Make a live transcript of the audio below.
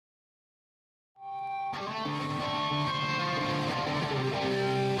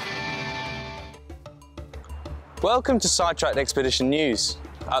Welcome to Sidetracked Expedition News.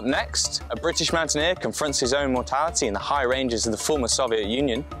 Up next, a British mountaineer confronts his own mortality in the high ranges of the former Soviet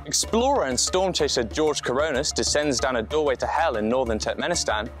Union. Explorer and storm chaser George Coronis descends down a doorway to hell in northern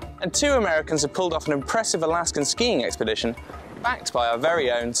Turkmenistan. And 2 Americans have pulled off an impressive Alaskan skiing expedition, backed by our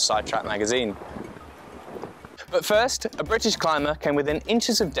very own Sidetracked magazine. But first, a British climber came within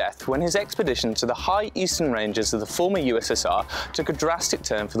inches of death when his expedition to the high eastern ranges of the former USSR took a drastic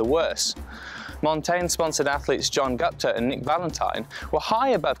turn for the worse. Montaigne-sponsored athletes John Gupta and Nick Valentine were high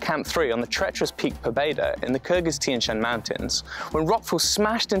above Camp 3 on the treacherous peak Pobeda in the Kyrgyz Tian Shan Mountains when rockfall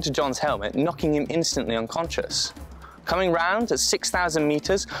smashed into John's helmet, knocking him instantly unconscious. Coming round at 6,000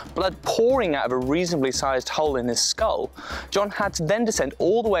 meters, blood pouring out of a reasonably sized hole in his skull, John had to then descend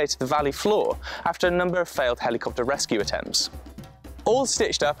all the way to the valley floor after a number of failed helicopter rescue attempts. All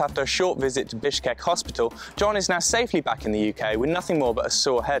stitched up after a short visit to Bishkek Hospital, John is now safely back in the UK with nothing more but a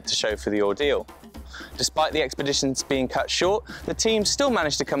sore head to show for the ordeal. Despite the expeditions being cut short, the team still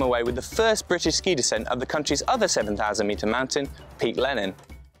managed to come away with the first British ski descent of the country's other 7,000 metre mountain, Peak Lenin.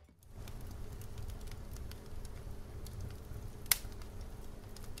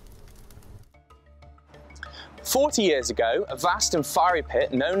 "40 years ago, a vast and fiery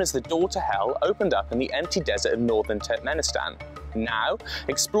pit known as the Door to Hell opened up in the empty desert of northern Turkmenistan. Now,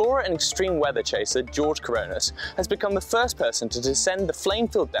 explorer and extreme weather chaser George Coronis has become the first person to descend the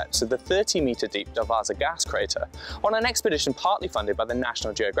flame-filled depths of the 30-metre deep Darvaza gas crater on an expedition partly funded by the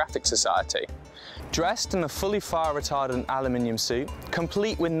National Geographic Society. Dressed in a fully fire-retardant aluminium suit,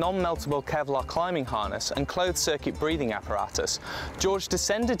 complete with non-meltable Kevlar climbing harness and closed-circuit breathing apparatus, George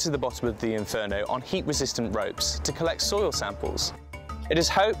descended to the bottom of the inferno on heat-resistant ropes to collect soil samples. It is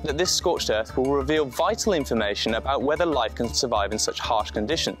hoped that this scorched earth will reveal vital information about whether life can survive in such harsh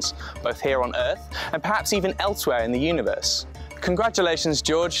conditions, both here on Earth and perhaps even elsewhere in the universe. Congratulations,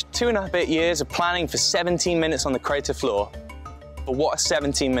 George. 2.5 years of planning for 17 minutes on the crater floor. But what a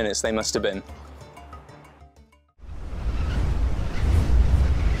 17 minutes they must have been.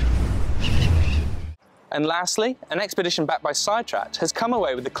 And lastly, an expedition backed by Sidetracked has come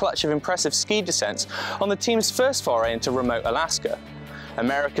away with the clutch of impressive ski descents on the team's first foray into remote Alaska.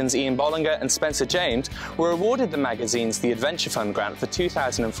 Americans Ian Bollinger and Spencer James were awarded the magazine's The Adventure Fund grant for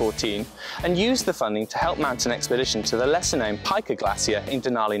 2014 and used the funding to help mount an expedition to the lesser-known Pica Glacier in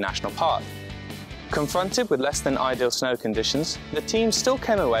Denali National Park. Confronted with less than ideal snow conditions, the team still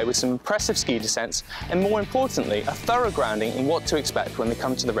came away with some impressive ski descents and, more importantly, a thorough grounding in what to expect when they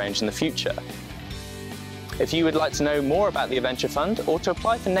come to the range in the future. If you would like to know more about the Adventure Fund or to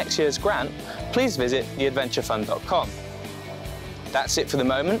apply for next year's grant, please visit theadventurefund.com. That's it for the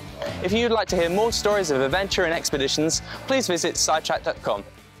moment. If you'd like to hear more stories of adventure and expeditions, please visit sidetracked.com.